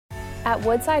At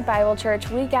Woodside Bible Church,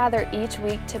 we gather each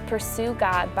week to pursue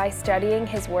God by studying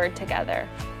His Word together.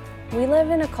 We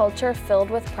live in a culture filled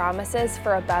with promises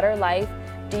for a better life,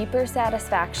 deeper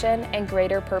satisfaction, and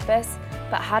greater purpose,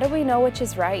 but how do we know which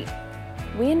is right?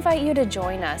 We invite you to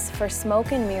join us for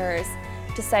Smoke and Mirrors,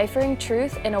 deciphering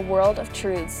truth in a world of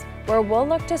truths, where we'll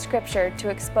look to Scripture to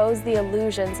expose the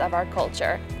illusions of our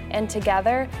culture, and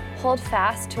together hold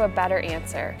fast to a better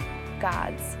answer,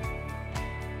 God's.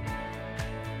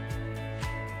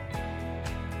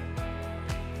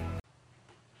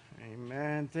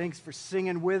 Amen. Thanks for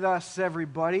singing with us,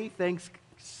 everybody. Thanks,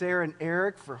 Sarah and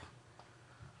Eric, for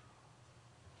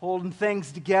holding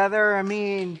things together. I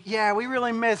mean, yeah, we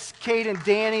really miss Kate and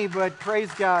Danny, but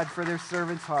praise God for their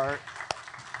servant's heart.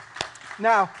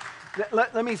 Now,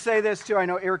 let me say this, too. I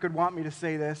know Eric would want me to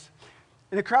say this.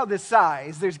 In a crowd this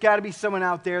size, there's got to be someone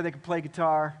out there that can play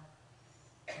guitar,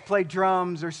 play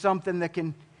drums, or something that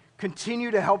can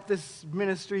continue to help this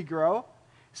ministry grow.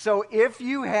 So if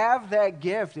you have that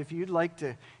gift, if you'd like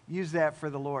to use that for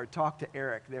the Lord, talk to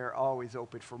Eric. They're always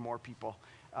open for more people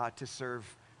to serve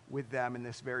with them in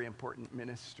this very important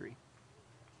ministry.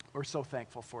 We're so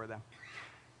thankful for them.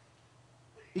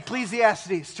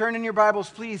 Ecclesiastes. Turn in your Bibles,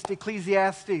 please, to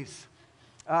Ecclesiastes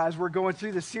as we're going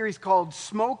through the series called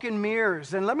Smoke and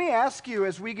Mirrors. And let me ask you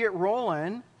as we get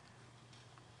rolling,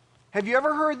 have you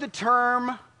ever heard the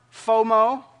term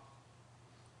FOMO?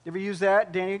 You ever use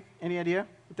that? Danny, any idea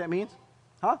what that means?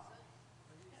 Huh?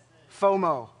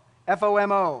 FOMO.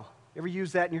 F-O-M-O. Ever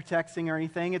use that in your texting or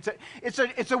anything?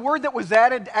 It's a word that was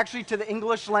added actually to the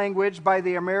English language by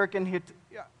the American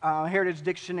Heritage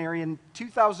Dictionary in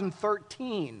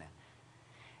 2013.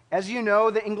 As you know,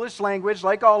 the English language,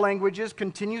 like all languages,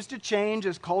 continues to change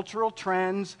as cultural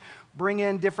trends bring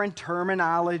in different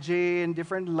terminology and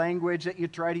different language that you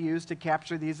try to use to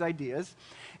capture these ideas.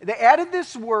 They added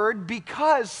this word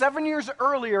because 7 years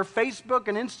earlier, Facebook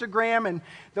and Instagram and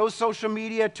those social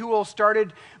media tools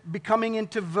started becoming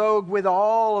into vogue with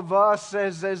all of us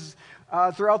as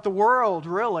throughout the world,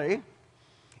 really.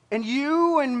 And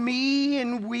you and me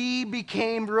and we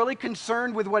became really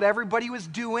concerned with what everybody was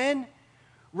doing,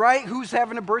 right? Who's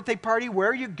having a birthday party? Where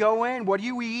are you going? What are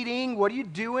you eating? What are you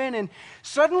doing? And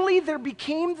suddenly there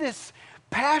became this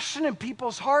passion in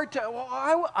people's heart to,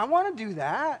 well, I want to do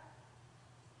that.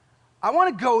 I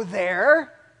want to go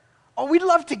there. Oh, we'd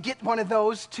love to get one of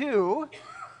those too.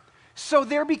 So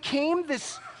there became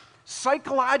this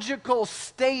psychological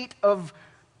state of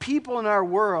people in our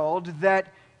world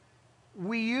that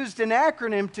we used an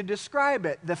acronym to describe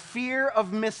it, the fear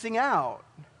of missing out.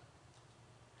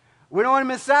 We don't want to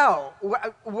miss out,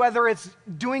 whether it's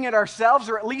doing it ourselves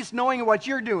or at least knowing what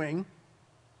you're doing.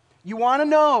 You want to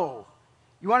know.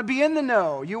 You want to be in the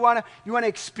know. You want to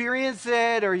experience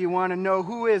it, or you want to know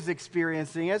who is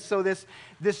experiencing it. So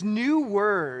this new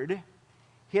word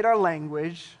hit our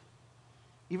language,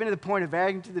 even to the point of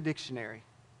adding to the dictionary,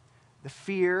 the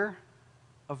fear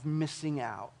of missing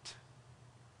out.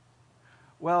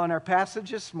 Well, in our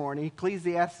passage this morning,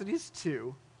 Ecclesiastes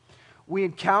 2, we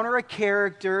encounter a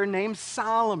character named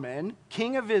Solomon,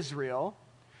 king of Israel,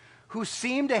 who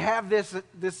seemed to have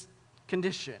this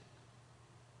condition.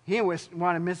 He didn't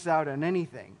want to miss out on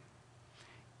anything.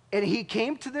 And he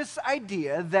came to this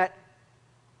idea that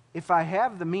if I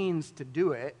have the means to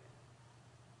do it,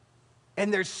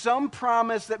 and there's some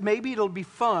promise that maybe it'll be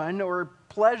fun or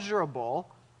pleasurable,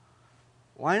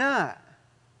 why not?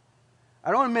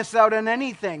 I don't want to miss out on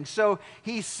anything. So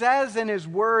he says in his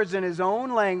words, in his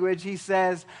own language, he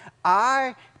says,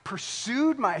 I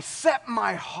set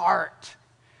my heart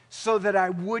so that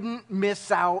I wouldn't miss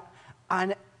out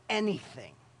on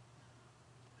anything.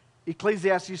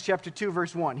 Ecclesiastes chapter 2,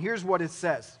 verse 1. Here's what it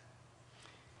says.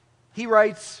 He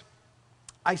writes,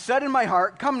 I said in my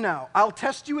heart, come now, I'll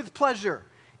test you with pleasure.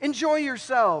 Enjoy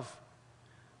yourself.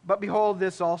 But behold,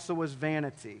 this also was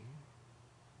vanity.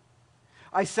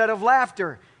 I said of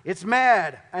laughter, it's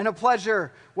mad, and of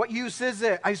pleasure, what use is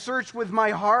it? I searched with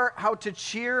my heart how to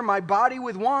cheer my body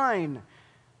with wine.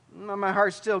 My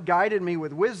heart still guided me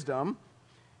with wisdom,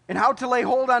 and how to lay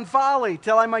hold on folly,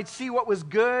 till I might see what was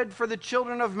good for the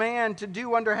children of man to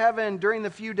do under heaven during the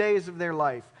few days of their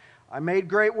life. I made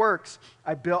great works.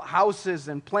 I built houses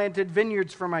and planted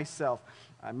vineyards for myself.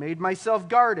 I made myself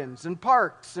gardens and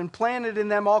parks and planted in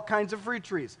them all kinds of fruit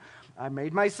trees. I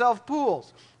made myself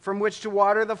pools from which to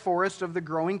water the forest of the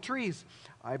growing trees.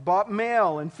 I bought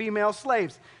male and female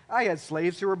slaves. I had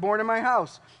slaves who were born in my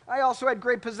house. I also had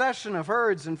great possession of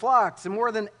herds and flocks, and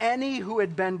more than any who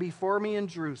had been before me in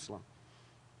Jerusalem.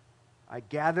 I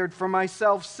gathered for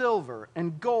myself silver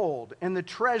and gold and the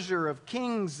treasure of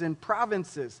kings and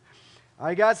provinces.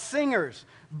 I got singers,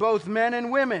 both men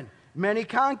and women, many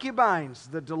concubines,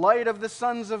 the delight of the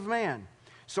sons of man.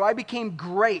 So I became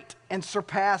great and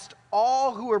surpassed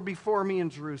all who were before me in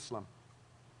Jerusalem.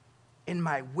 And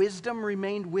my wisdom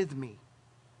remained with me.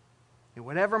 And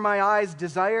whatever my eyes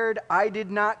desired, I did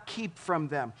not keep from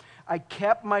them. I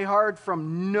kept my heart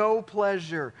from no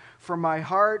pleasure, for my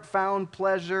heart found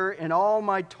pleasure in all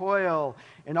my toil,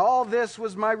 and all this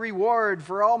was my reward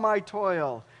for all my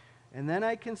toil. And then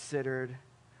I considered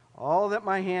all that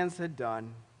my hands had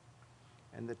done,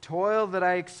 and the toil that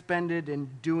I expended in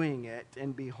doing it,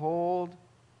 and behold,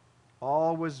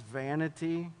 all was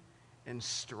vanity and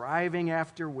striving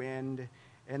after wind,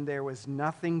 and there was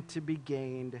nothing to be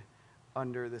gained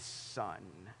under the sun.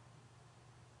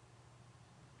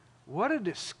 What a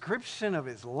description of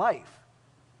his life.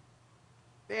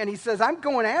 And he says, I'm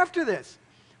going after this.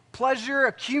 Pleasure,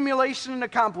 accumulation, and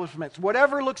accomplishments.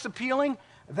 Whatever looks appealing,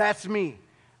 that's me.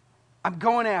 I'm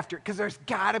going after it because there's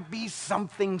got to be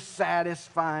something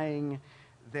satisfying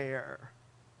there.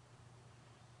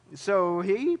 So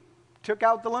he took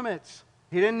out the limits.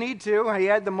 He didn't need to. He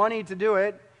had the money to do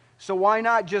it. So why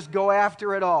not just go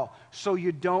after it all so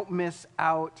you don't miss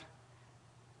out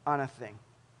on a thing?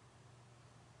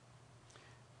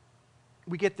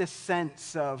 We get this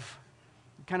sense of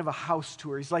kind of a house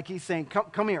tour. He's saying,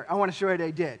 come here. I want to show you what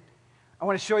I did. I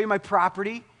want to show you my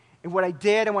property and what I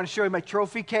did. I want to show you my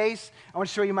trophy case. I want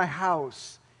to show you my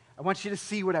house. I want you to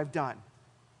see what I've done.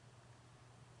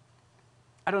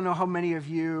 I don't know how many of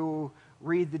you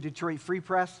read the Detroit Free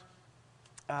Press.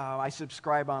 I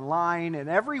subscribe online, and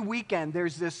every weekend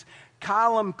there's this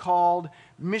column called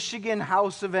Michigan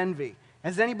House of Envy.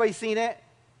 Has anybody seen it?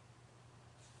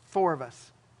 4 of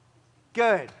us.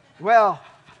 Good. Well,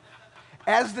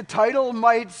 as the title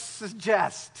might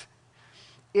suggest,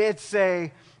 it's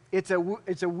a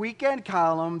weekend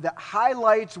column that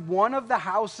highlights one of the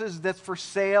houses that's for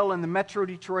sale in the Metro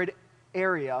Detroit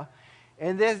area,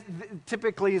 and this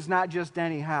typically is not just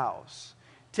any house.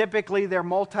 Typically, they're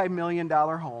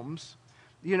multi-million-dollar homes,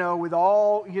 with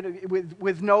all,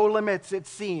 with no limits, it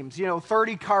seems.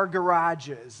 30-car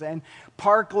garages and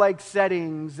park-like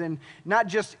settings, and not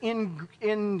just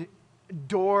indoor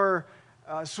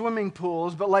swimming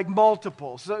pools, but like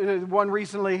multiple. So one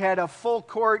recently had a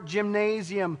full-court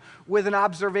gymnasium with an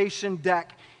observation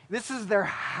deck. This is their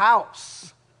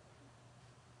house.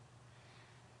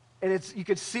 And you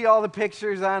could see all the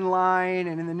pictures online,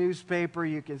 and in the newspaper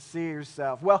you can see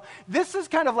yourself. Well, this is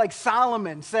kind of like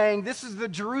Solomon saying, this is the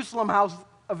Jerusalem house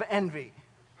of envy.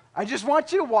 I just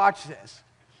want you to watch this.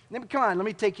 Come on, let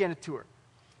me take you on a tour.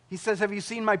 He says, have you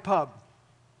seen my pub?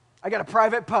 I got a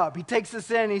private pub. He takes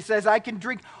us in. He says, I can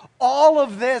drink all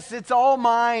of this. It's all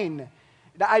mine.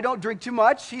 I don't drink too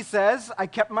much, he says. I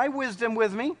kept my wisdom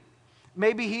with me.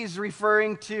 Maybe he's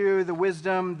referring to the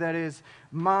wisdom that his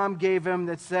mom gave him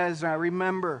that says,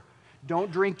 remember, don't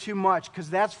drink too much, because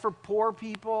that's for poor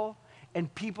people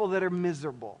and people that are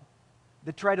miserable,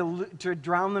 that try to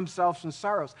drown themselves in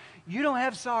sorrows. You don't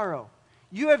have sorrow.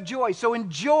 You have joy. So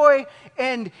enjoy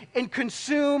and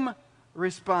consume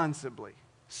responsibly.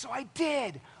 So I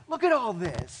did. Look at all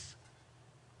this.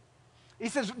 He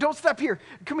says, don't stop here.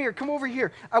 Come over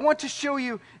here. I want to show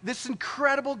you this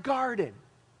incredible garden.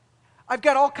 I've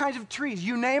got all kinds of trees.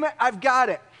 You name it, I've got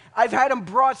it. I've had them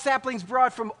saplings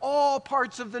brought from all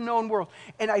parts of the known world,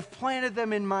 and I've planted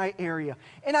them in my area.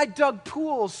 And I dug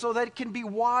pools so that it can be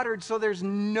watered, so there's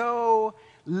no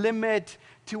limit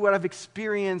to what I've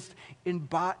experienced in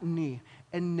botany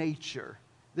and nature.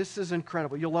 This is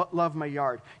incredible. You'll love my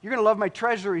yard. You're going to love my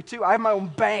treasury, too. I have my own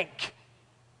bank.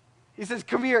 He says,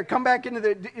 come here, come back into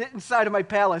the inside of my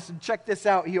palace and check this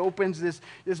out. He opens this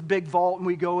big vault, and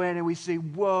we go in and we see,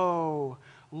 whoa,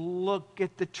 look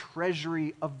at the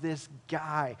treasury of this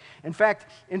guy. In fact,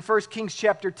 in 1 Kings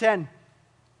chapter 10,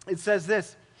 it says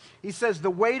this. He says, the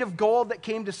weight of gold that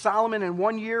came to Solomon in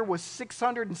 1 year was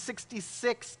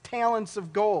 666 talents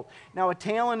of gold. Now, a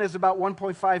talent is about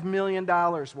 $1.5 million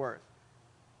worth.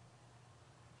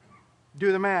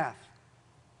 Do the math.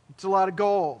 It's a lot of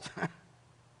gold.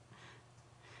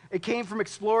 It came from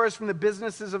explorers, from the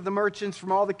businesses of the merchants,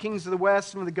 from all the kings of the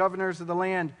west, from the governors of the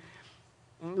land.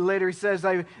 Later he says,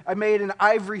 I made an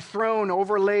ivory throne,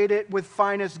 overlaid it with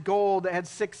finest gold. It had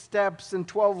 6 steps and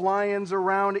 12 lions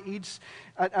around each,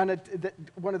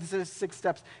 one of the 6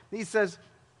 steps. He says,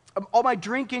 all my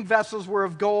drinking vessels were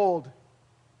of gold.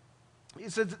 He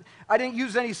says, I didn't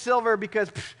use any silver because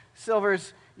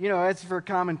silver's, it's for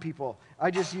common people.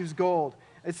 I just use gold.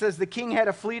 It says the king had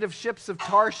a fleet of ships of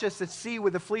Tarshish at sea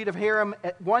with a fleet of Hiram.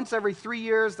 Once every 3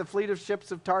 years, the fleet of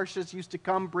ships of Tarshish used to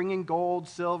come bringing gold,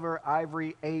 silver,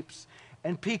 ivory, apes,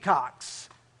 and peacocks.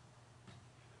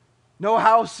 No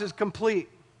house is complete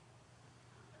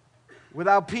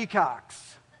without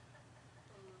peacocks.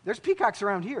 There's peacocks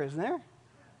around here, isn't there?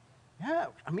 Yeah,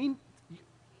 I mean,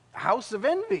 house of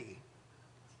envy.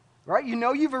 Right? You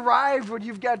know you've arrived when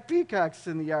you've got peacocks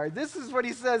in the yard. This is what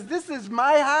he says. This is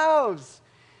my house.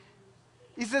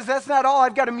 He says, that's not all.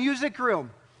 I've got a music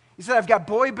room. He said, I've got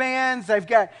boy bands. I've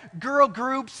got girl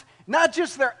groups. Not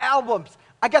just their albums.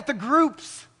 I got the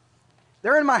groups.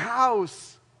 They're in my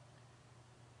house.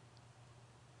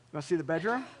 You want to see the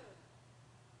bedroom?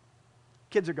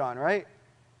 Kids are gone, right?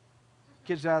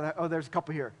 Kids are out there. Oh, there's a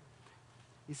couple here.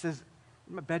 He says,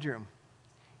 in my bedroom.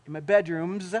 In my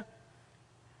bedrooms,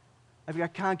 I've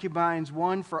got concubines,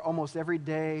 one for almost every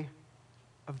day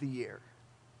of the year.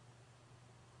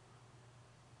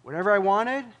 Whatever I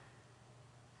wanted,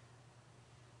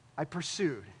 I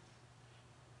pursued.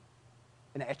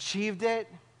 And I achieved it.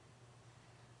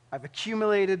 I've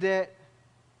accumulated it.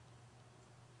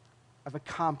 I've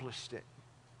accomplished it.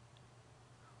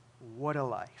 What a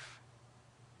life.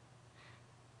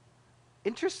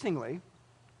 Interestingly,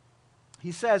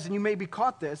 he says, and you may be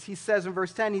caught this, he says in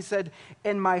verse 10, he said,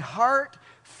 and my heart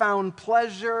found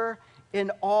pleasure in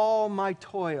all my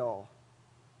toil.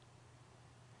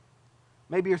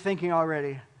 Maybe you're thinking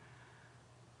already,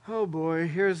 oh boy,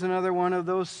 here's another one of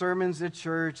those sermons at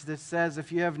church that says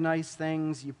if you have nice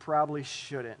things, you probably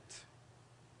shouldn't.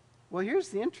 Well, here's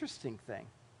the interesting thing.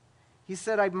 He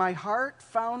said, my heart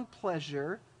found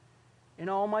pleasure in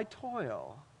all my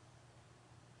toil.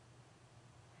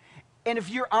 And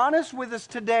if you're honest with us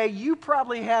today, you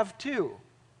probably have too.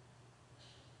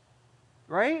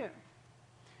 Right?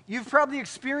 You've probably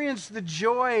experienced the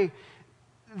joy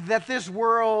that this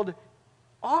world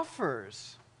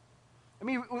offers. I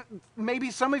mean,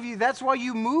 maybe some of you, that's why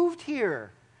you moved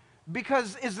here.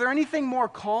 Because is there anything more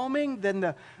calming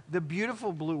than the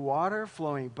beautiful blue water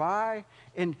flowing by?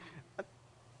 And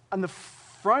on the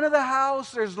front of the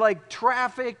house, there's like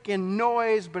traffic and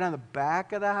noise, but on the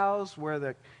back of the house where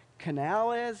the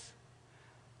canal is,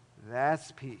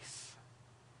 that's peace.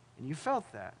 And you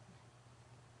felt that.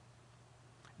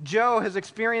 Joe has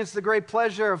experienced the great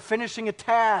pleasure of finishing a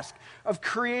task, of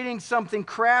creating something,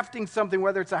 crafting something,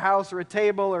 whether it's a house or a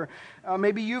table, or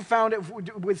maybe you found it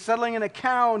with settling an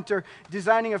account or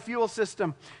designing a fuel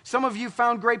system. Some of you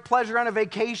found great pleasure on a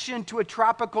vacation to a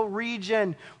tropical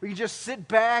region where you just sit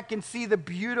back and see the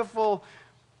beautiful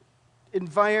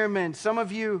environment. Some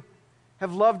of you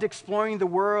have loved exploring the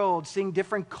world, seeing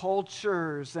different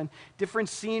cultures and different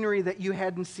scenery that you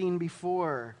hadn't seen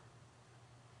before.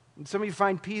 And some of you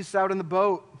find peace out in the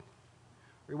boat.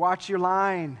 Or you watch your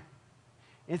line.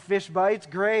 If fish bites,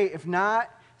 great. If not,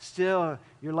 still,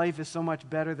 your life is so much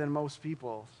better than most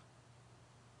people's.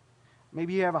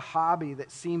 Maybe you have a hobby that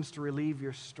seems to relieve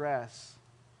your stress.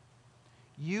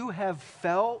 You have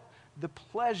felt the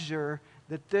pleasure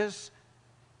that this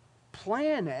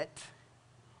planet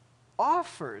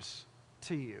offers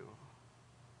to you.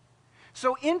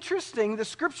 So interesting, the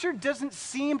scripture doesn't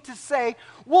seem to say,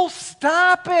 well,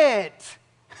 stop it.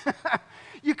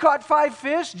 You caught 5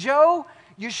 fish, Joe?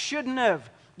 You shouldn't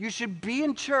have. You should be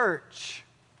in church.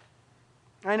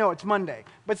 I know it's Monday,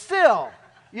 but still,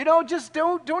 just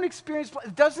don't experience.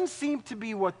 It doesn't seem to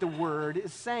be what the word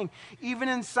is saying. Even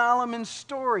in Solomon's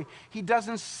story, he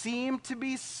doesn't seem to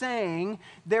be saying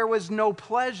there was no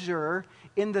pleasure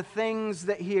in the things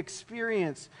that he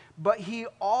experienced. But he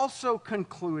also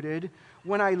concluded,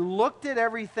 when I looked at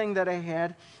everything that I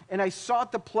had and I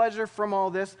sought the pleasure from all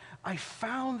this, I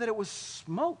found that it was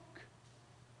smoke.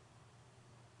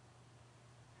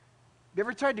 You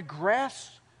ever tried to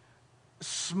grasp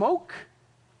smoke?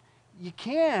 You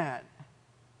can't.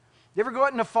 You ever go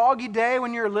out on a foggy day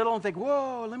when you're little and think,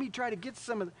 whoa, let me try to get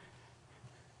some of the...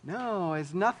 No,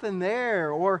 there's nothing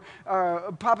there. Or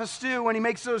Papa Stu, when he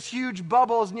makes those huge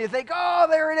bubbles and you think, oh,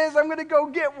 there it is, I'm going to go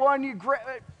get one. You grab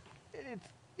it.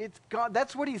 It's gone.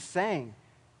 That's what he's saying.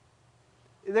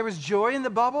 There was joy in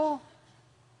the bubble,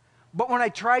 but when I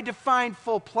tried to find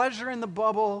full pleasure in the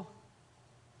bubble,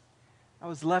 I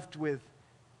was left with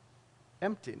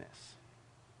emptiness.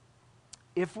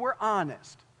 If we're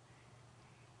honest,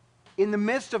 in the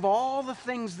midst of all the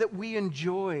things that we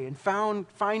enjoy and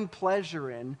find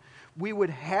pleasure in, we would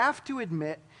have to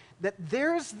admit that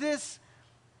there's this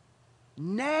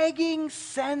nagging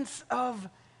sense of,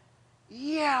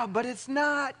 yeah, but it's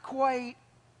not quite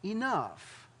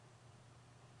enough.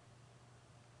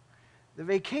 The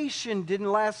vacation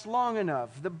didn't last long enough.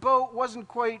 The boat wasn't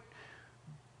quite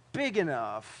big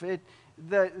enough.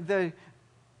 The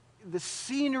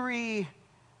scenery,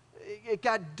 it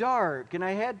got dark, and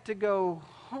I had to go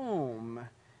home.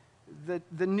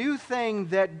 The new thing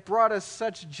that brought us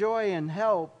such joy and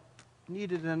help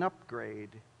needed an upgrade.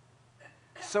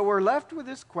 So we're left with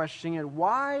this question, and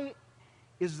why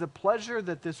is the pleasure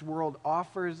that this world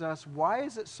offers us, why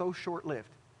is it so short-lived?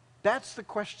 That's the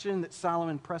question that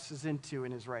Solomon presses into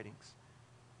in his writings.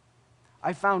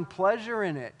 I found pleasure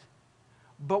in it,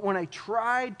 but when I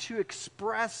tried to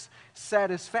express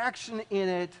satisfaction in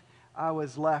it, I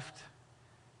was left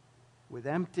with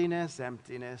emptiness.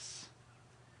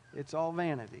 It's all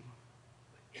vanity.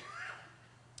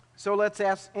 So let's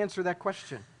answer that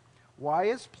question. Why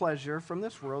is pleasure from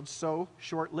this world so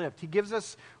short-lived? He gives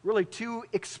us really two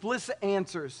explicit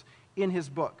answers in his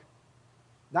book.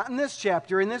 Not in this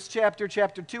chapter. In this chapter,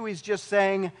 chapter 2, he's just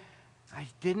saying, I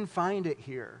didn't find it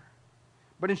here.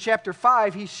 But in chapter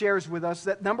 5, he shares with us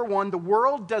that, number one, the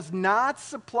world does not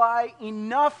supply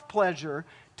enough pleasure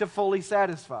to fully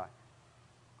satisfy.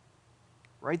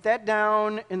 Write that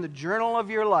down in the journal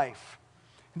of your life.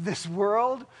 This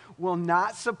world will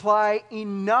not supply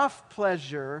enough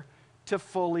pleasure to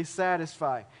fully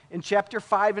satisfy. In chapter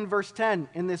 5 and verse 10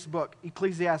 in this book,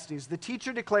 Ecclesiastes, the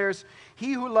teacher declares,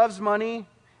 he who loves money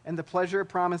and the pleasure it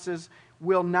promises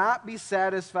will not be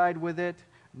satisfied with it,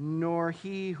 nor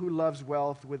he who loves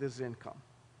wealth with his income.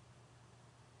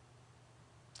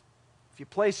 If you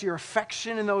place your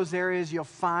affection in those areas, you'll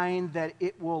find that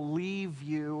it will leave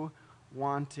you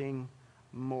wanting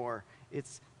more. It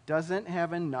doesn't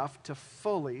have enough to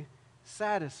fully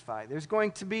satisfy. There's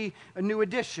going to be a new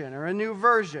edition or a new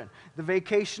version. The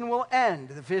vacation will end.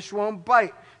 The fish won't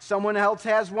bite. Someone else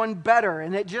has one better.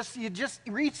 And you just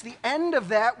reach the end of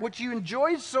that, which you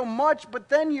enjoyed so much, but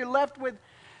then you're left with,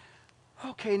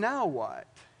 okay, now what?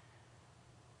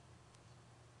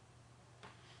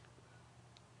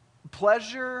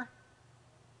 Pleasure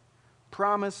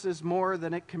promises more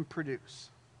than it can produce.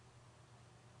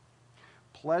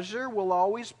 Pleasure will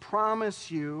always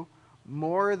promise you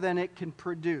more than it can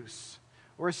produce.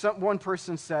 Or one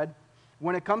person said,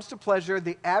 when it comes to pleasure,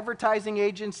 the advertising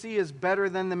agency is better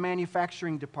than the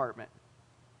manufacturing department.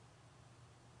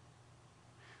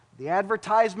 The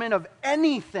advertisement of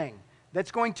anything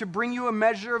that's going to bring you a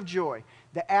measure of joy,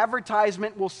 the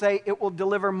advertisement will say it will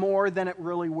deliver more than it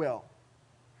really will.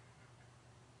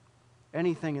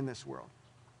 Anything in this world.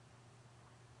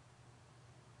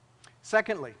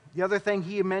 Secondly, the other thing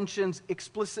he mentions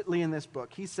explicitly in this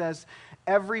book, he says,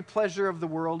 every pleasure of the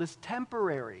world is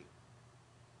temporary.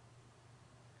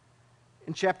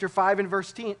 In chapter 5 and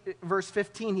verse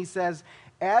 15, he says,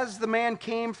 as the man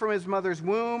came from his mother's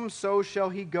womb, so shall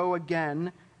he go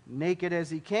again, naked as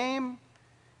he came,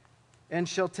 and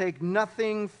shall take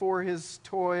nothing for his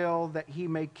toil that he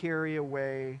may carry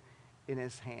away in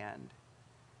his hand.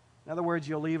 In other words,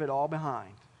 you'll leave it all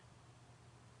behind.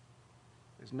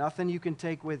 There's nothing you can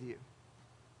take with you.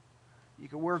 You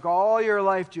can work all your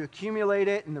life to accumulate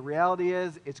it, and the reality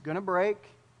is it's going to break,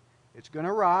 it's going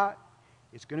to rot,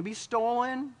 it's going to be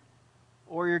stolen,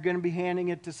 or you're going to be handing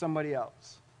it to somebody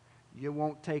else. You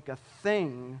won't take a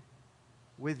thing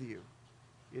with you.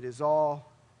 It is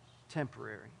all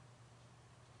temporary.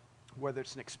 Whether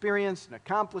it's an experience, an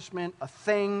accomplishment, a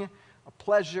thing, a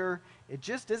pleasure, it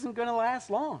just isn't going to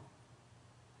last long.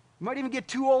 You might even get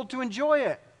too old to enjoy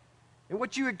it. And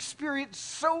what you experience,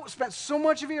 spent so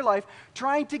much of your life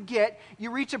trying to get, you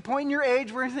reach a point in your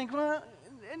age where you think, well,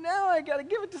 now I got to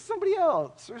give it to somebody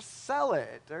else or sell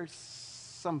it or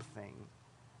something.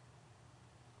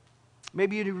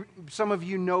 Maybe some of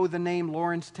you know the name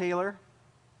Lawrence Taylor,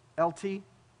 LT,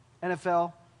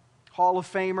 NFL, Hall of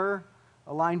Famer,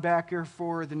 a linebacker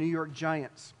for the New York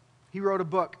Giants. He wrote a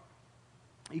book.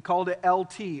 He called it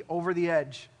LT, Over the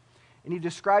Edge. And he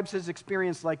describes his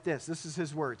experience like this. This is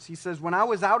his words. He says, when I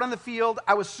was out on the field,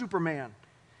 I was Superman.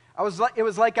 It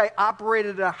was like I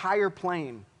operated a higher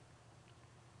plane.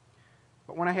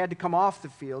 But when I had to come off the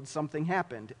field, something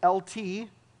happened. LT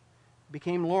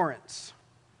became Lawrence.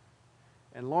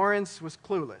 And Lawrence was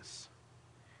clueless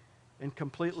and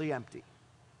completely empty.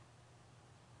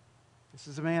 This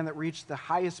is a man that reached the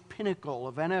highest pinnacle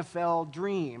of NFL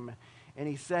dream. And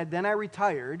he said, then I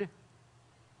retired.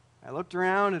 I looked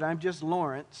around and I'm just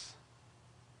Lawrence.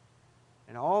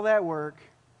 And all that work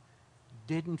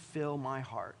didn't fill my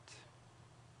heart.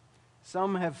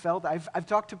 Some have felt, I've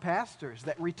talked to pastors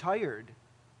that retired.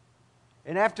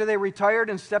 And after they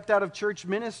retired and stepped out of church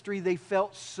ministry, they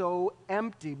felt so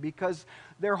empty because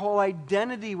their whole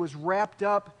identity was wrapped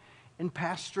up in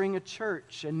pastoring a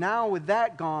church. And now with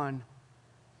that gone,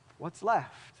 what's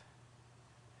left?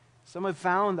 Some have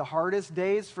found the hardest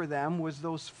days for them was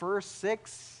those first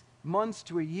 6 months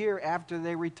to a year after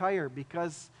they retire,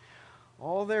 because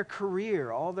all their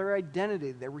career, all their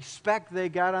identity, the respect they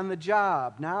got on the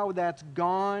job, now that's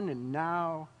gone, and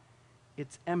now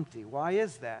it's empty. Why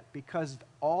is that? Because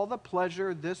all the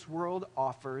pleasure this world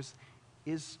offers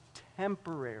is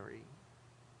temporary.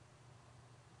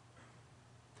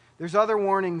 There's other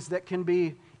warnings that can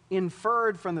be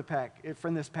inferred from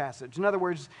this passage. In other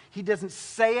words, he doesn't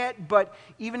say it, but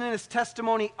even in his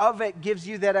testimony of it gives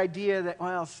you that idea that,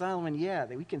 well, Solomon,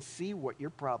 we can see what your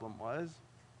problem was.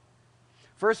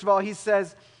 First of all, he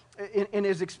says, in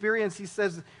his experience, he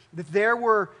says that there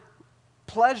were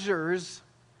pleasures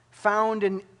found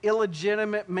in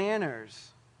illegitimate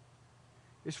manners.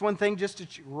 It's one thing just to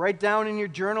write down in your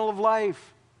journal of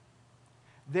life.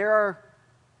 There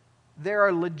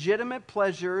are legitimate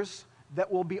pleasures that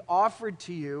will be offered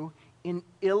to you in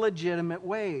illegitimate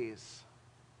ways.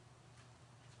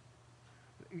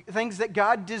 Things that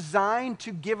God designed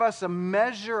to give us a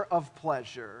measure of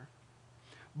pleasure,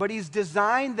 but He's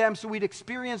designed them so we'd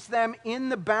experience them in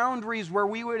the boundaries where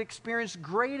we would experience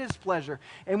greatest pleasure.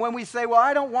 And when we say, well,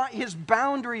 I don't want His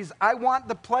boundaries, I want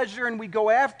the pleasure, and we go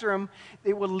after Him,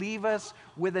 it will leave us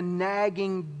with a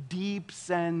nagging, deep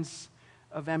sense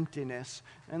of emptiness,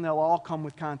 and they'll all come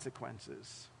with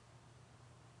consequences.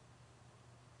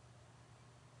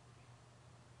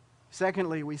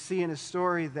 Secondly, we see in his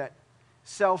story that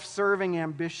self-serving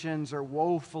ambitions are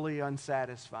woefully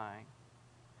unsatisfying.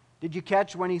 Did you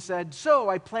catch when he said, so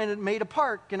I made a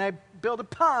park, and I built a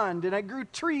pond, and I grew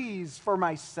trees for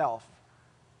myself.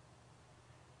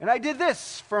 And I did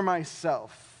this for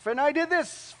myself, and I did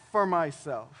this for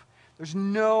myself. There's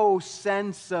no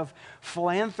sense of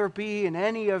philanthropy in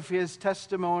any of his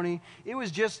testimony. It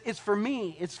was just, it's for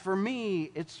me, it's for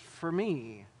me, it's for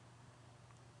me.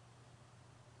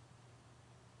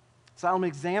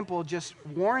 Solomon's example just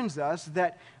warns us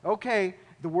that, okay,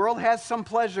 the world has some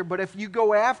pleasure, but if you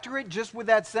go after it just with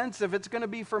that sense of it's going to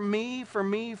be for me, for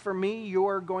me, for me,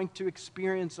 you're going to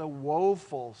experience a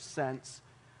woeful sense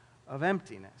of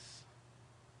emptiness.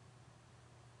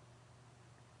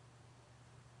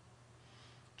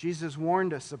 Jesus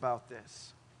warned us about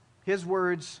this. His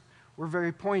words were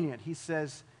very poignant. He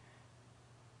says,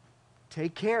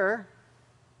 take care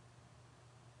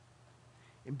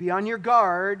and be on your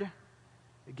guard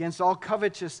against all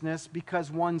covetousness, because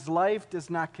one's life does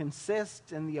not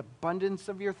consist in the abundance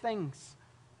of your things.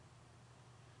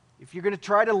 If you're going to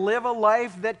try to live a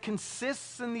life that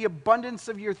consists in the abundance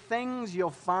of your things,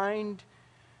 you'll find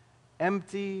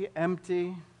empty,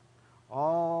 empty.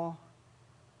 All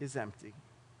is empty.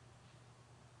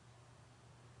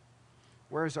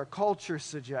 Whereas our culture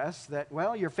suggests that,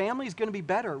 well, your family's going to be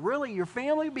better. Really, your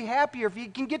family will be happier if you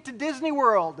can get to Disney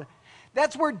World.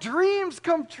 That's where dreams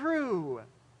come true.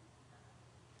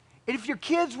 And if your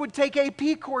kids would take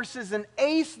AP courses and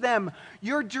ace them,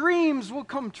 your dreams will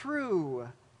come true.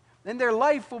 And their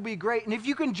life will be great. And if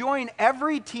you can join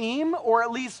every team, or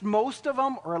at least most of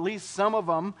them, or at least some of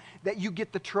them, that you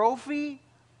get the trophy,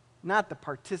 not the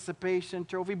participation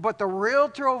trophy, but the real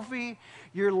trophy,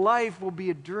 your life will be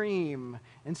a dream.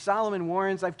 And Solomon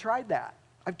warns, I've tried that.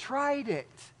 I've tried it.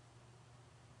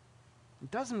 It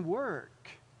doesn't work.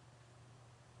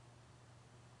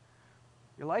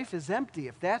 Your life is empty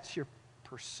if that's your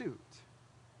pursuit.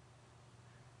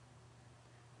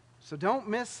 So don't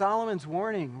miss Solomon's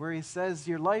warning where he says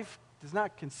your life does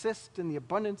not consist in the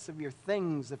abundance of your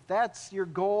things. If that's your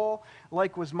goal,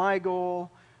 like was my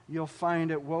goal, you'll find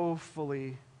it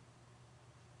woefully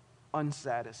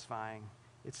unsatisfying.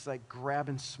 It's like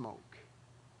grabbing smoke.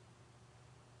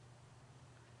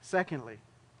 Secondly,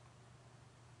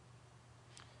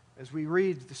 as we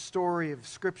read the story of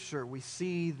Scripture, we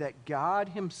see that God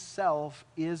Himself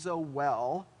is a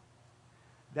well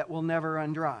that will never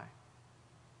run dry.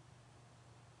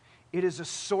 It is a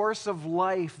source of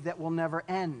life that will never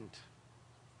end.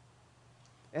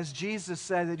 As Jesus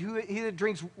said, that he that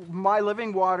drinks my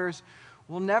living waters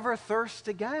will never thirst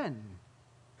again.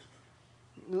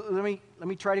 Let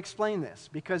me try to explain this,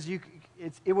 because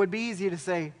it would be easy to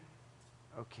say,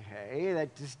 okay,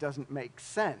 that just doesn't make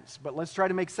sense. But let's try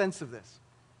to make sense of this.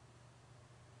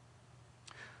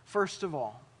 First of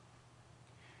all,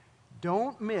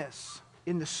 don't miss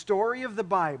in the story of the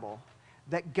Bible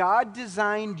that God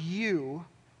designed you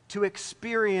to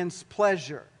experience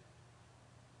pleasure.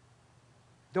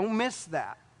 Don't miss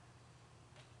that.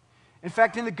 In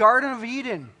fact, in the Garden of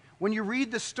Eden, when you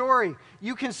read the story,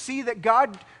 you can see that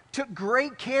God took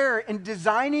great care in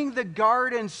designing the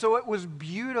garden so it was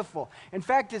beautiful. In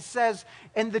fact, it says,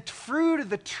 and the fruit of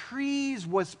the trees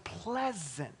was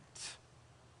pleasant.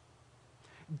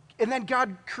 And then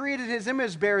God created His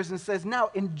image bearers and says,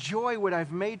 now enjoy what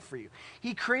I've made for you.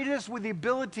 He created us with the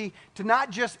ability to not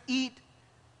just eat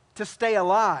to stay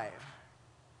alive.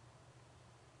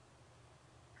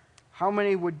 How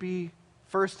many would be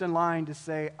first in line to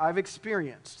say, I've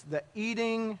experienced that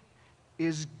eating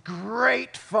is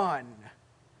great fun.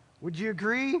 Would you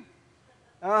agree?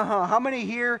 How many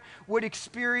here would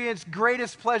experience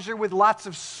greatest pleasure with lots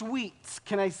of sweets?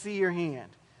 Can I see your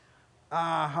hand?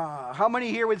 How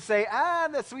many here would say,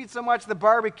 the sweets so much, the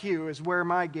barbecue is where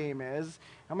my game is?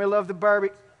 How many love the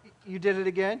barbecue? You did it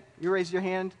again? You raised your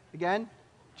hand again?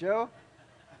 Joe?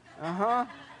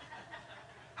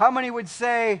 How many would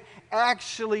say,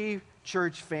 actually,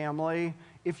 church family,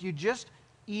 if you just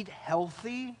eat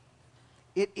healthy,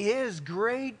 it is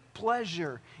great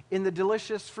pleasure in the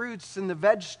delicious fruits and the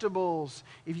vegetables.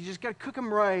 If you just got to cook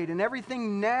them right and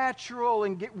everything natural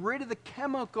and get rid of the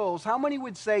chemicals. How many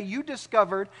would say you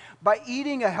discovered by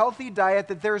eating a healthy diet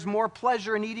that there's more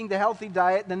pleasure in eating the healthy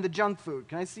diet than the junk food?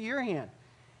 Can I see your hand?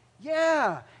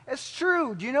 Yeah, it's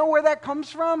true. Do you know where that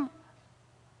comes from?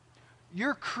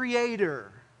 Your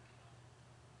Creator.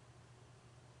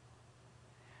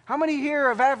 How many here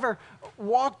have ever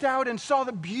walked out and saw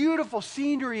the beautiful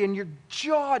scenery and your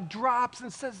jaw drops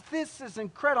and says, this is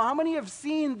incredible? How many have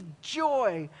seen the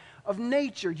joy of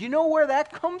nature? Do you know where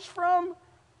that comes from?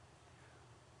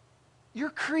 Your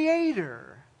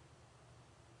Creator.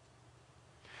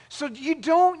 So you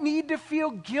don't need to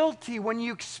feel guilty when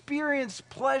you experience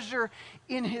pleasure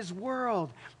in His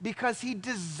world, because He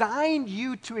designed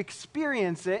you to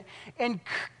experience it and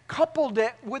coupled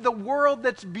it with a world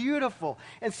that's beautiful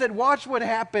and said, watch what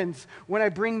happens when I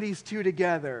bring these two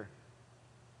together.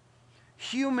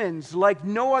 Humans like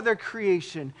no other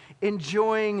creation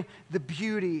enjoying the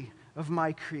beauty of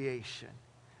my creation.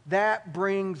 That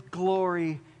brings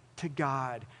glory to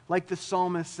God. Like the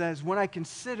psalmist says, when I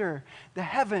consider the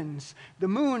heavens, the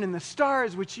moon, and the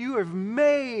stars which you have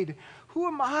made, who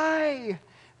am I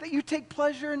that you take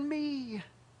pleasure in me?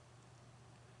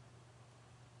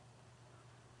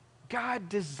 God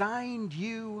designed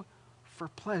you for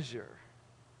pleasure.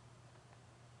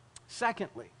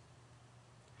 Secondly,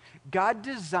 God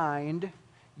designed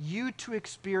you to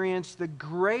experience the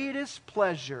greatest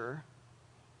pleasure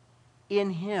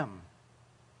in Him.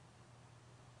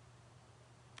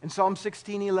 In Psalm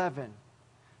 16:11,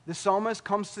 the psalmist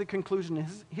comes to the conclusion in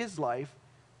his life.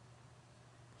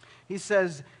 He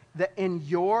says that in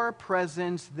your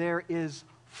presence there is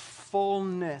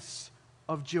fullness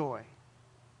of joy.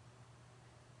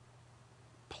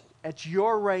 At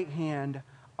your right hand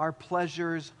are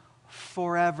pleasures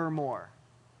forevermore.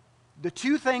 The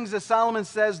two things that Solomon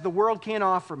says the world can't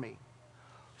offer me.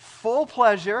 Full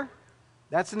pleasure,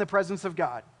 that's in the presence of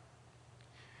God.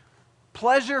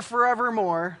 Pleasure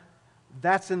forevermore,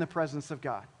 that's in the presence of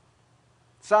God.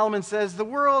 Solomon says the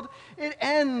world, it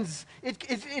ends.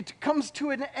 It comes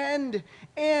to an end,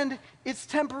 and it's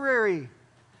temporary.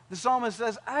 The psalmist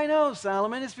says, I know,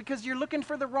 Solomon, it's because you're looking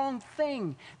for the wrong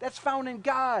thing. That's found in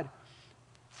God.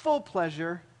 Full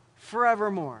pleasure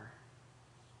forevermore.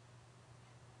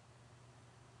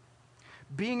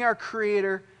 Being our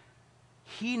Creator,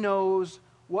 He knows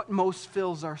what most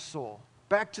fills our soul.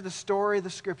 Back to the story of the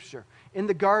Scripture. In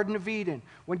the Garden of Eden,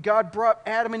 when God brought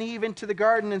Adam and Eve into the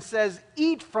garden and says,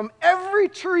 eat from every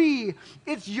tree.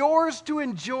 It's yours to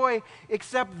enjoy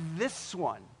except this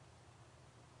one.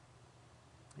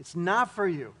 It's not for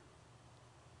you.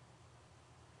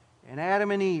 And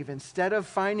Adam and Eve, instead of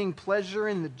finding pleasure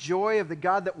in the joy of the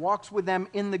God that walks with them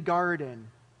in the garden,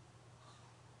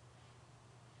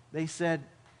 they said,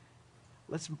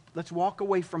 let's walk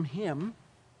away from Him.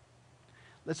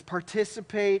 Let's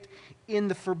participate in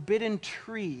the forbidden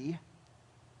tree,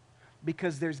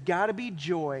 because there's got to be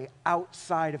joy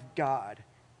outside of God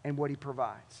and what He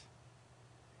provides.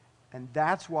 And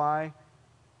that's why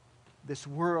this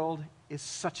world is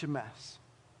such a mess.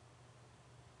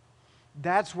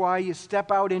 That's why you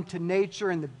step out into nature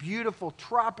and the beautiful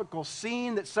tropical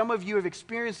scene that some of you have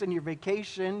experienced in your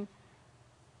vacation.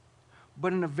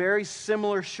 But in a very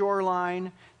similar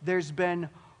shoreline, there's been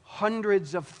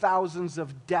hundreds of thousands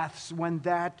of deaths when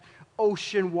that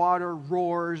ocean water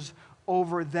roars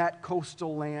over that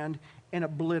coastal land and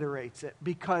obliterates it,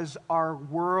 because our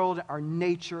world, our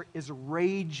nature is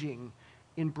raging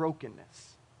in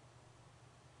brokenness.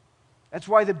 That's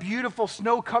why the beautiful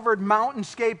snow-covered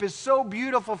mountainscape is so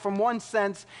beautiful from one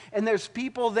sense, and there's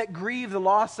people that grieve the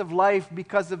loss of life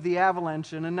because of the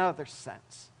avalanche in another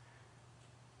sense.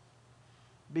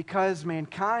 Because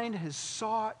mankind has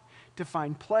sought to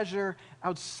find pleasure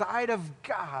outside of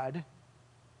God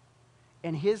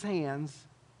and His hands,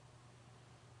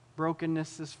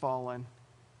 brokenness has fallen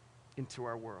into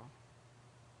our world.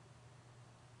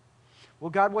 Well,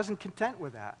 God wasn't content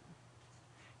with that.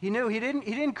 He knew He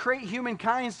didn't create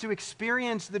humankind to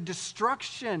experience the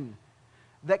destruction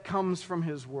that comes from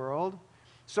His world.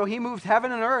 So he moved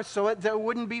heaven and earth so it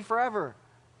wouldn't be forever.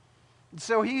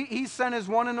 So he sent his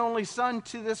one and only Son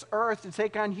to this earth to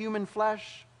take on human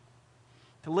flesh,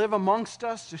 to live amongst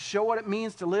us, to show what it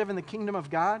means to live in the kingdom of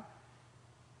God.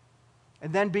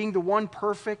 And then being the one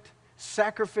perfect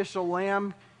sacrificial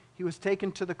lamb, he was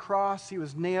taken to the cross. He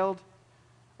was nailed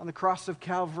on the cross of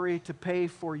Calvary to pay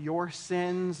for your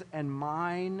sins and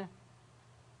mine,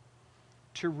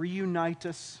 to reunite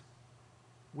us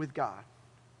with God,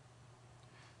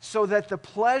 so that the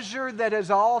pleasure that is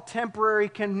all temporary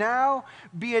can now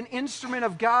be an instrument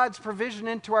of God's provision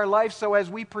into our life. So as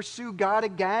we pursue God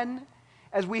again,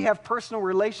 as we have personal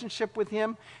relationship with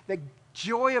Him, the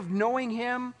joy of knowing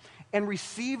Him and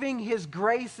receiving His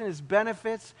grace and His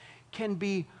benefits can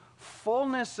be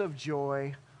fullness of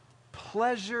joy,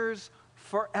 pleasures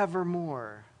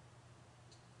forevermore.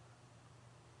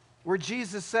 Where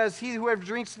Jesus says, he whoever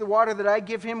drinks the water that I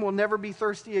give him will never be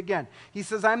thirsty again. He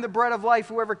says, I'm the bread of life.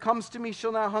 Whoever comes to me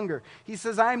shall not hunger. He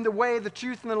says, I am the way, the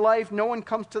truth, and the life. No one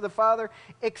comes to the Father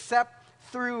except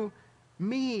through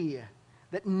me.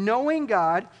 That knowing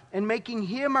God and making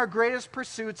Him our greatest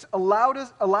pursuits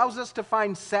allows us to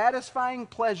find satisfying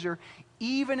pleasure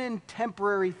even in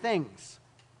temporary things.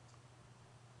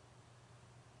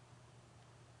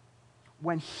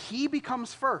 When He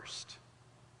becomes first,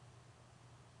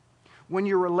 when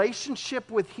your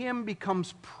relationship with Him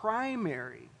becomes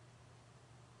primary,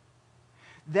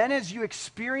 then as you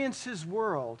experience His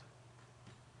world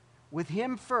with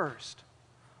Him first,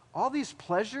 all these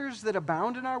pleasures that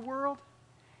abound in our world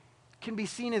can be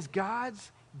seen as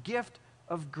God's gift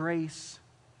of grace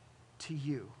to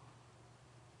you.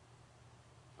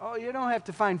 Oh, you don't have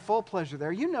to find full pleasure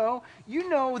there. You know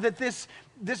that this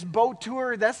boat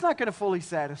tour, that's not going to fully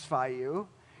satisfy you.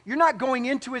 You're not going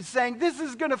into it saying, this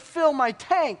is going to fill my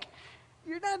tank.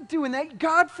 You're not doing that.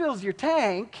 God fills your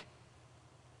tank.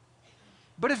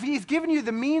 But if He's given you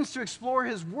the means to explore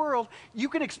His world, you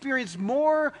can experience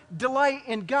more delight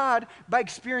in God by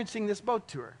experiencing this boat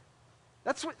tour.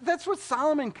 That's what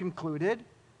Solomon concluded.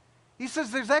 He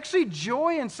says there's actually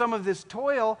joy in some of this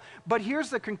toil, but here's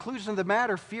the conclusion of the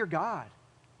matter: fear God.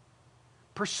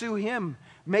 Pursue Him.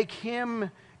 Make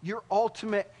Him your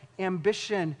ultimate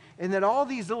ambition, and that all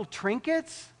these little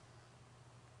trinkets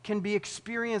can be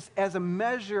experienced as a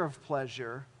measure of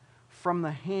pleasure from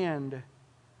the hand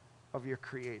of your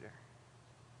Creator.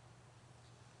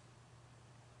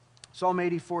 Psalm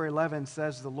 84:11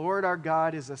 says, the Lord our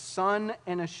God is a sun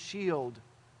and a shield.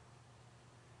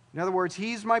 In other words,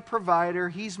 He's my provider,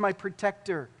 He's my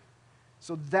protector.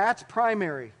 So that's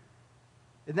primary.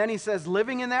 And then he says,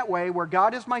 living in that way, where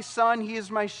God is my sun, He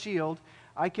is my shield,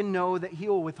 I can know that He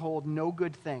will withhold no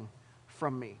good thing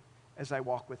from me as I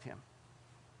walk with Him.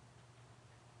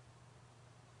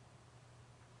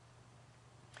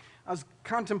 I was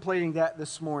contemplating that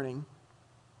this morning,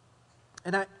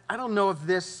 and I don't know if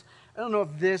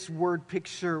this word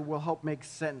picture will help make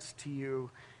sense to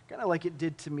you, kind of like it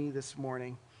did to me this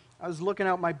morning. I was looking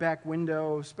out my back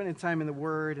window, spending time in the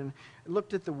Word, and I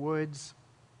looked at the woods.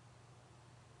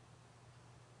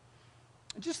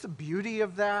 Just the beauty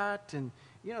of that, and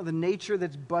the nature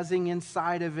that's buzzing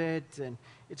inside of it, and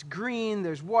it's green,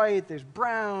 there's white, there's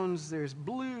browns, there's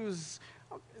blues,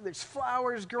 there's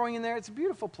flowers growing in there. It's a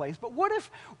beautiful place. But what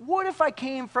if I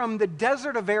came from the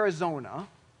desert of Arizona,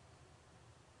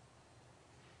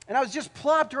 and I was just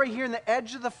plopped right here in the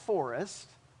edge of the forest,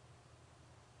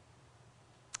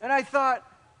 and I thought,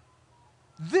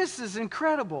 this is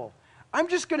incredible. I'm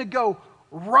just going to go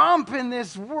romp in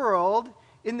this world,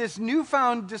 in this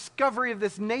newfound discovery of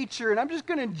this nature, and I'm just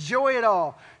going to enjoy it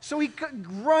all. So he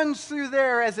runs through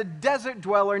there as a desert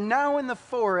dweller, now in the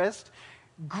forest,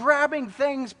 grabbing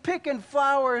things, picking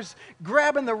flowers,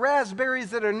 grabbing the raspberries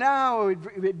that are now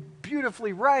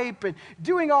beautifully ripe, and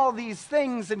doing all these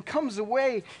things, and comes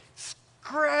away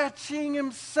scratching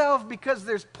himself because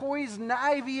there's poison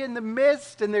ivy in the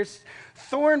midst, and there's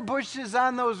thorn bushes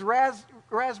on those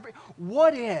raspberries.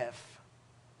 What if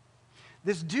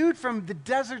this dude from the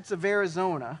deserts of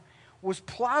Arizona was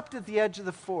plopped at the edge of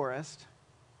the forest,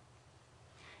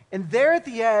 and there at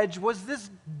the edge was this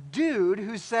dude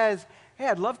who says, hey,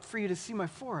 I'd love for you to see my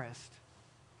forest.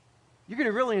 You're going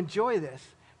to really enjoy this.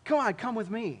 Come on, come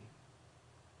with me.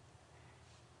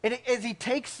 And as he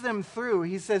takes them through,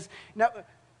 he says, now,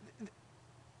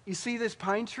 you see this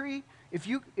pine tree? If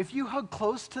you hug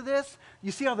close to this,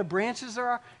 you see how the branches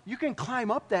are? You can climb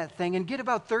up that thing and get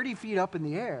about 30 feet up in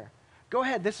the air. Go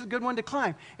ahead, this is a good one to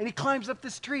climb. And he climbs up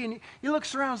this tree, and he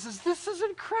looks around and says, this is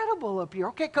incredible up here.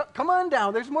 Okay, come on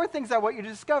down. There's more things I want you to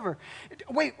discover.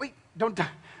 Wait, don't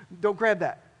grab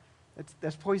that.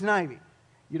 That's poison ivy.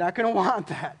 You're not going to want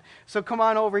that. So come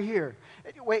on over here.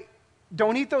 Wait,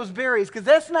 don't eat those berries because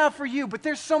that's not for you, but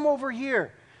there's some over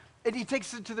here. And he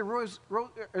takes it to the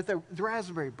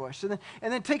raspberry bush and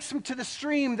then takes him to the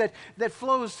stream that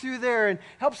flows through there and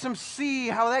helps him see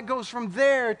how that goes from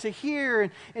there to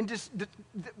here and just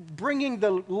bringing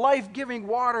the life-giving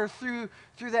water through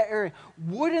that area.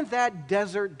 Wouldn't that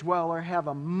desert dweller have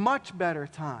a much better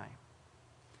time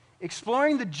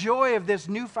exploring the joy of this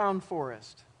newfound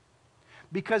forest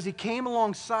because he came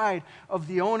alongside of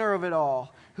the owner of it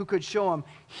all, who could show him,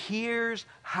 here's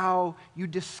how you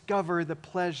discover the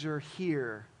pleasure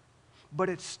here. But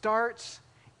it starts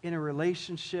in a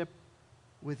relationship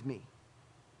with me.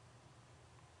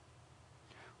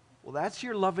 Well, that's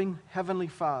your loving Heavenly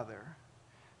Father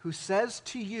who says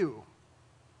to you,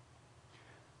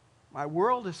 my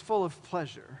world is full of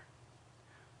pleasure,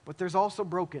 but there's also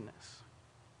brokenness.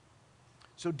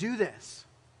 So do this.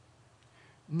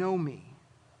 Know me.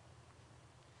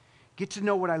 Get to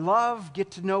know what I love,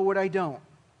 get to know what I don't.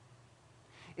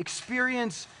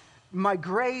 Experience my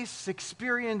grace,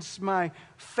 experience my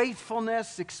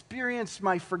faithfulness, experience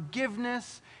my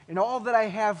forgiveness, and all that I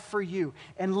have for you.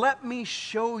 And let me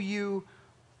show you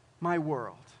my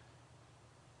world.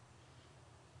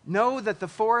 Know that the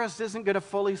forest isn't going to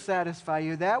fully satisfy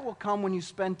you. That will come when you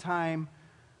spend time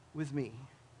with me.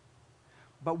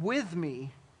 But with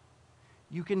me,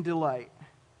 you can delight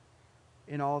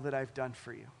in all that I've done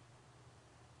for you.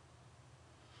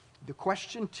 The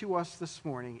question to us this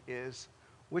morning is,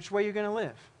 which way are you going to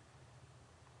live?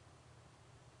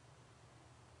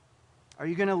 Are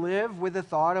you going to live with the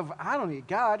thought of, I don't need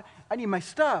God, I need my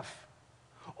stuff?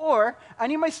 Or, I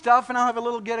need my stuff and I'll have a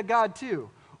little bit of God too.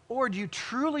 Or do you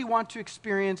truly want to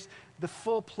experience the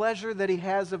full pleasure that He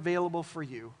has available for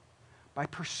you by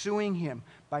pursuing Him,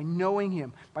 by knowing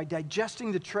Him, by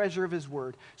digesting the treasure of His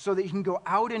Word so that you can go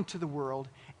out into the world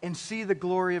and see the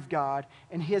glory of God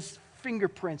and His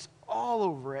fingerprints all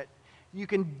over it? You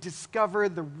can discover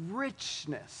the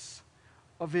richness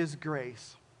of His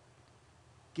grace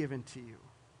given to you.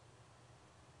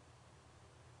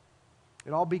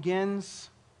 It all begins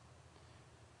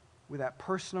with that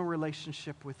personal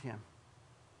relationship with Him.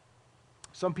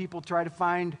 Some people try to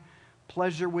find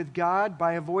pleasure with God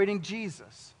by avoiding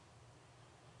Jesus.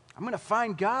 I'm going to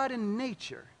find God in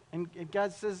nature. And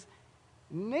God says,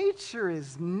 nature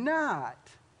is not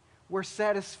where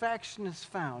satisfaction is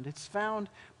found. It's found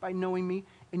by knowing me,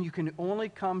 and you can only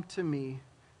come to me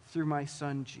through my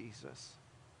Son, Jesus.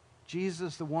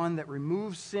 Jesus, the one that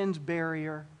removes sin's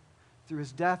barrier through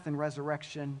His death and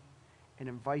resurrection and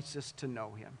invites us to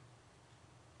know Him.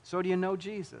 So do you know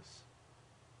Jesus?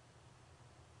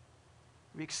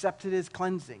 We accepted His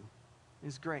cleansing,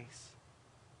 His grace.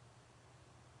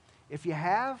 If you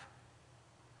have,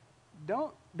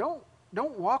 don't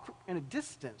walk in a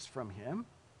distance from Him.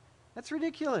 That's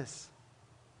ridiculous.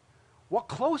 Walk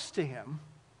close to Him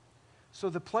so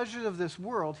the pleasures of this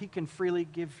world He can freely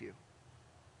give you.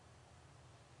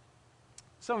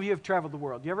 Some of you have traveled the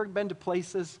world. You ever been to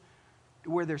places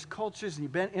where there's cultures and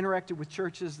you've been interacted with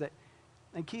churches that,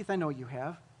 and Keith, I know you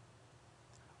have,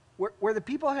 where the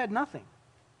people had nothing.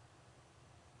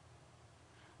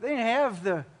 They didn't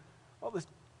have all the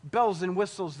bells and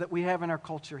whistles that we have in our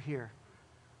culture here.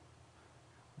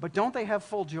 But don't they have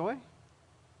full joy?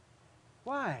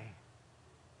 Why?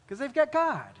 Because they've got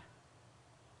God,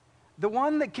 the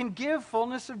one that can give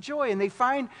fullness of joy, and they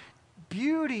find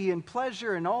beauty and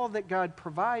pleasure in all that God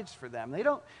provides for them. They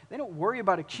don't worry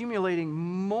about accumulating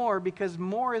more because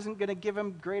more isn't going to give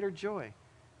them greater joy.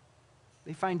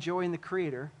 They find joy in the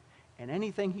Creator and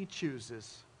anything He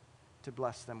chooses to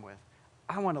bless them with.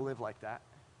 I want to live like that.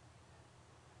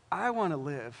 I want to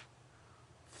live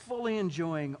fully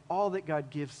enjoying all that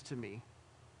God gives to me,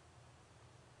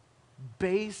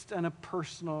 based on a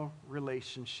personal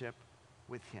relationship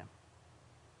with Him.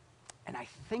 And I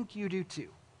think you do too,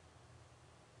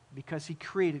 because He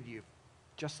created you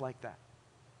just like that.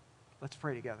 Let's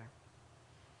pray together.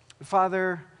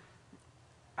 Father,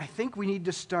 I think we need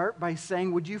to start by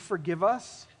saying, would you forgive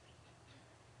us?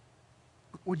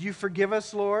 Would you forgive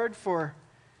us, Lord, for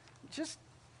just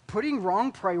putting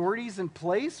wrong priorities in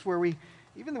place where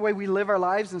even the way we live our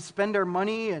lives and spend our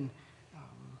money and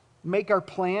make our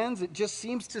plans, it just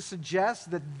seems to suggest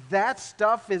that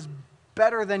stuff is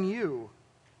better than you.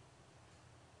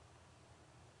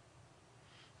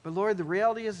 But Lord, the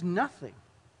reality is nothing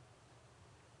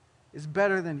is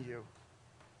better than you.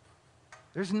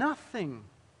 There's nothing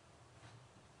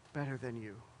better than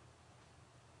you.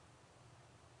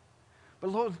 But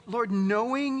Lord,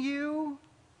 knowing you,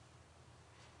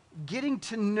 getting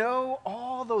to know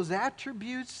all those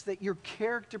attributes that your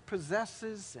character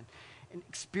possesses And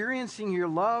experiencing your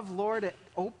love, Lord, it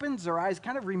opens our eyes,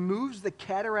 kind of removes the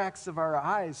cataracts of our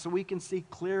eyes so we can see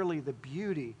clearly the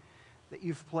beauty that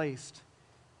you've placed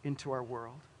into our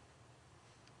world.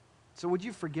 So would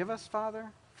you forgive us,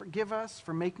 Father? Forgive us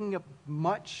for making up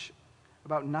much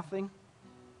about nothing.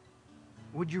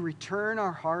 Would you return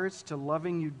our hearts to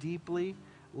loving you deeply,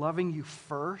 loving you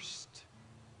first?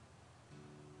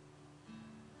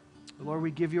 Lord,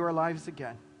 we give you our lives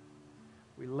again.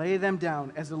 We lay them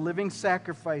down as a living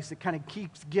sacrifice. It kind of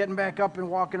keeps getting back up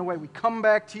and walking away. We come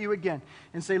back to you again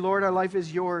and say, Lord, our life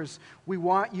is yours. We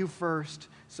want you first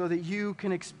so that you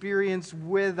can experience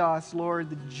with us,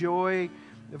 Lord, the joy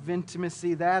of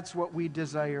intimacy. That's what we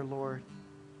desire, Lord.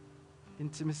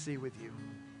 Intimacy with you.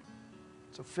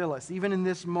 So fill us, even in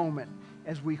this moment,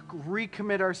 as we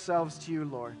recommit ourselves to you,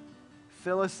 Lord.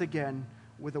 Fill us again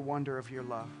with the wonder of your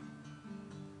love.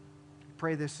 We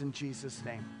pray this in Jesus'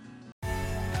 name.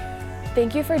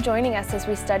 Thank you for joining us as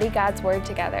we study God's Word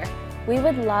together. We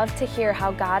would love to hear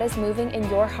how God is moving in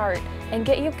your heart and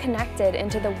get you connected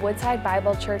into the Woodside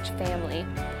Bible Church family.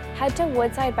 Head to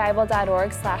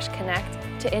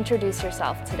woodsidebible.org/connect to introduce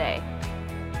yourself today.